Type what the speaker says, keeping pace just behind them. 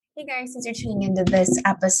Hey guys, since you're tuning into this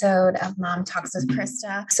episode of Mom Talks with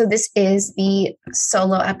Christa. So this is the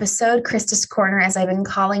solo episode, Christa's Corner, as I've been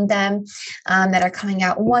calling them, that are coming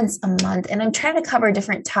out once a month. And I'm trying to cover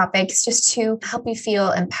different topics just to help you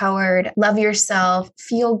feel empowered, love yourself,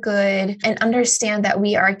 feel good, and understand that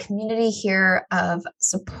we are a community here of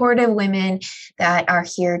supportive women that are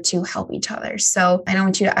here to help each other. So I don't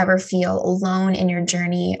want you to ever feel alone in your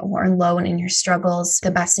journey or alone in your struggles.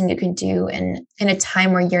 The best thing you can do in a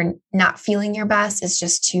time where you're not feeling your best is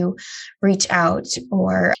just to reach out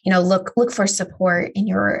or, look for support in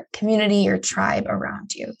your community, your tribe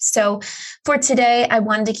around you. So for today, I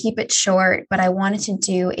wanted to keep it short, but I wanted to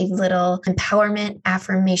do a little empowerment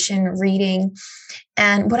affirmation reading.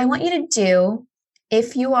 And what I want you to do,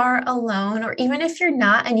 if you are alone, or even if you're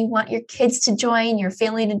not and you want your kids to join, your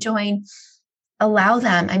family to join, allow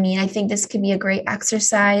them. I think this could be a great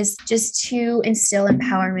exercise just to instill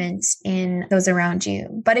empowerment in those around you.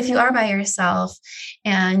 But if you are by yourself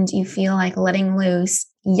and you feel like letting loose,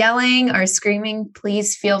 yelling or screaming,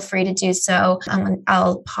 please feel free to do so.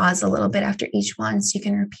 I'll pause a little bit after each one so you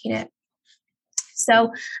can repeat it.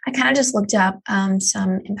 So I kind of just looked up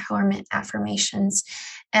some empowerment affirmations,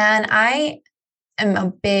 and I am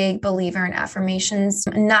a big believer in affirmations.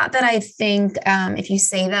 Not that I think if you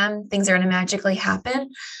say them, things are going to magically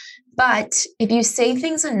happen. But if you say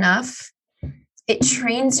things enough, it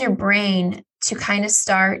trains your brain to kind of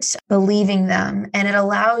start believing them. And it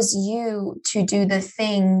allows you to do the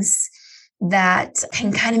things that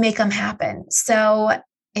can kind of make them happen. So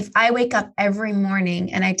if I wake up every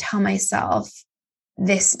morning and I tell myself,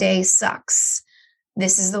 this day sucks,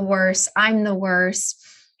 this is the worst, I'm the worst,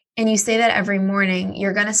 and you say that every morning,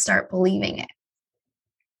 you're going to start believing it.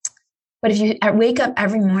 But if you wake up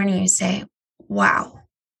every morning, you say, wow,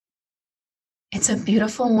 it's a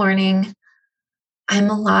beautiful morning. I'm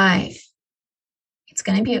alive. It's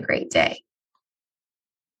going to be a great day.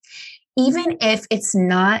 Even if it's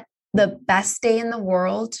not the best day in the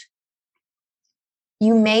world,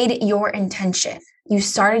 you made your intention. You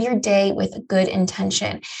started your day with a good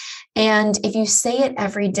intention. And if you say it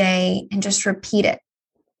every day and just repeat it,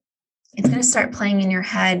 it's going to start playing in your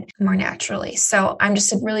head more naturally. So I'm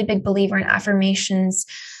just a really big believer in affirmations.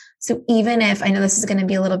 So even if I know this is going to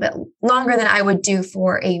be a little bit longer than I would do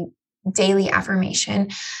for a daily affirmation,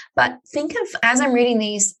 but think of, as I'm reading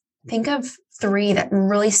these, think of 3 that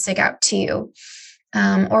really stick out to you,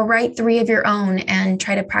 or write 3 of your own and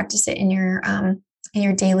try to practice it in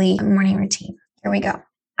your daily morning routine. Here we go.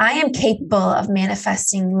 I am capable of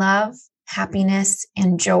manifesting love, happiness,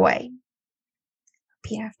 and joy.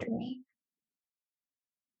 Repeat after me.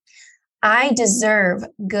 I deserve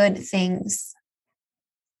good things.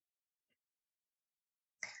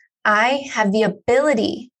 I have the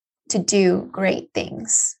ability to do great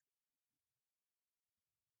things.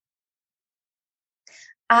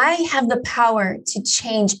 I have the power to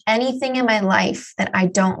change anything in my life that I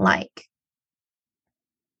don't like.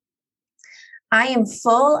 I am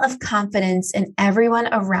full of confidence and everyone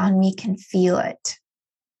around me can feel it.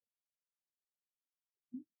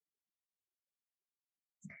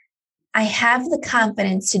 I have the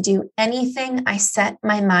confidence to do anything I set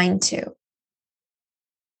my mind to.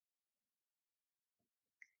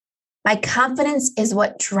 My confidence is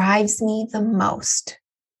what drives me the most.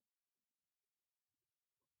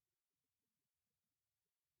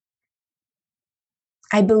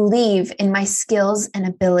 I believe in my skills and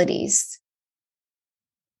abilities.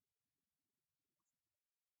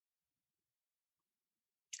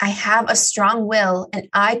 I have a strong will and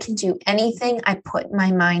I can do anything I put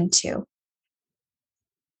my mind to.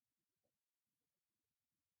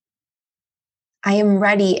 I am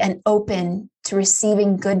ready and open to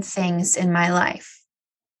receiving good things in my life.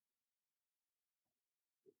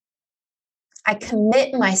 I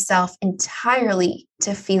commit myself entirely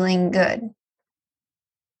to feeling good.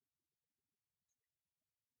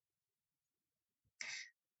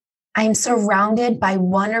 I am surrounded by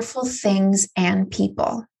wonderful things and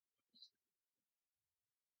people.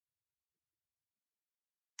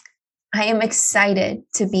 I am excited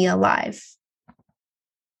to be alive.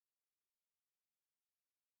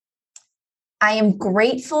 I am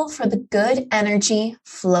grateful for the good energy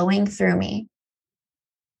flowing through me.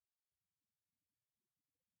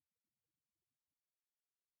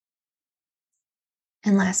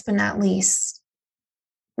 And last but not least,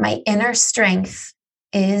 my inner strength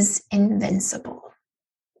is invincible.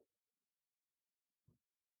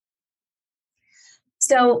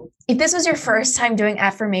 So if this was your first time doing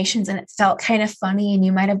affirmations and it felt kind of funny and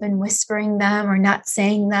you might have been whispering them or not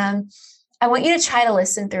saying them, I want you to try to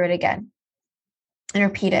listen through it again. and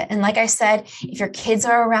repeat it. And like I said, if your kids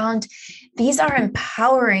are around, these are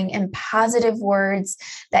empowering and positive words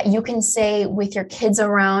that you can say with your kids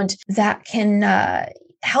around that can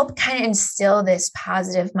help kind of instill this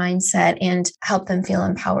positive mindset and help them feel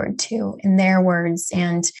empowered too in their words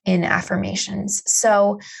and in affirmations.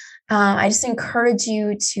 So I just encourage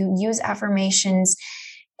you to use affirmations.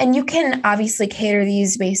 And you can obviously cater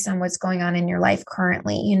these based on what's going on in your life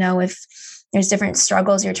currently. If there's different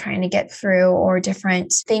struggles you're trying to get through or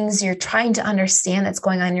different things you're trying to understand that's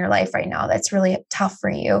going on in your life right now that's really tough for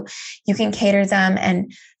you, you can cater them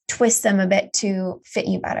and twist them a bit to fit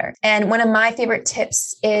you better. And one of my favorite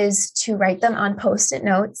tips is to write them on Post-it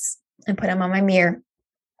notes and put them on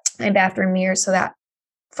my bathroom mirror, so that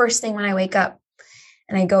first thing when I wake up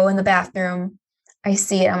and I go in the bathroom, I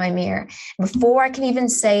see it on my mirror. Before I can even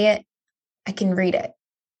say it, I can read it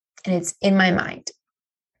and it's in my mind.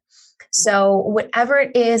 So whatever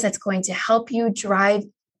it is that's going to help you drive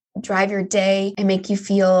your day and make you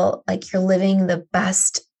feel like you're living the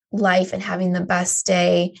best life and having the best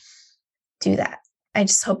day, do that. I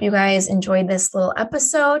just hope you guys enjoyed this little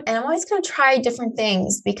episode. And I'm always going to try different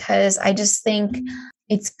things because I just think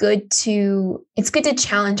it's good to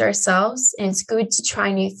challenge ourselves, and it's good to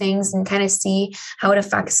try new things and kind of see how it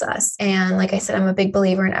affects us. And like I said, I'm a big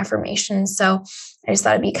believer in affirmations. So I just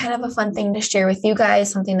thought it'd be kind of a fun thing to share with you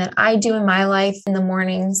guys, something that I do in my life in the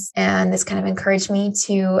mornings. And this kind of encouraged me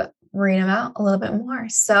to read them out a little bit more.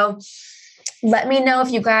 So let me know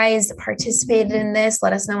if you guys participated in this.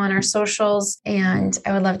 Let us know on our socials, and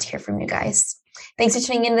I would love to hear from you guys. Thanks for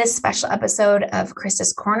tuning in to this special episode of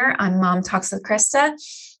Christa's Corner on Mom Talks with Christa,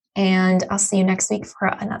 and I'll see you next week for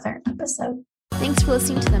another episode. Thanks for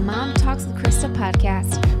listening to the Mom Talks with Christa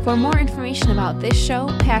podcast. For more information about this show,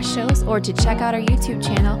 past shows, or to check out our YouTube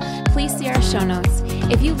channel, please see our show notes.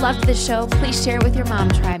 If you loved this show, please share it with your mom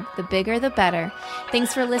tribe. The bigger, the better.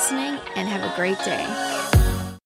 Thanks for listening, and have a great day.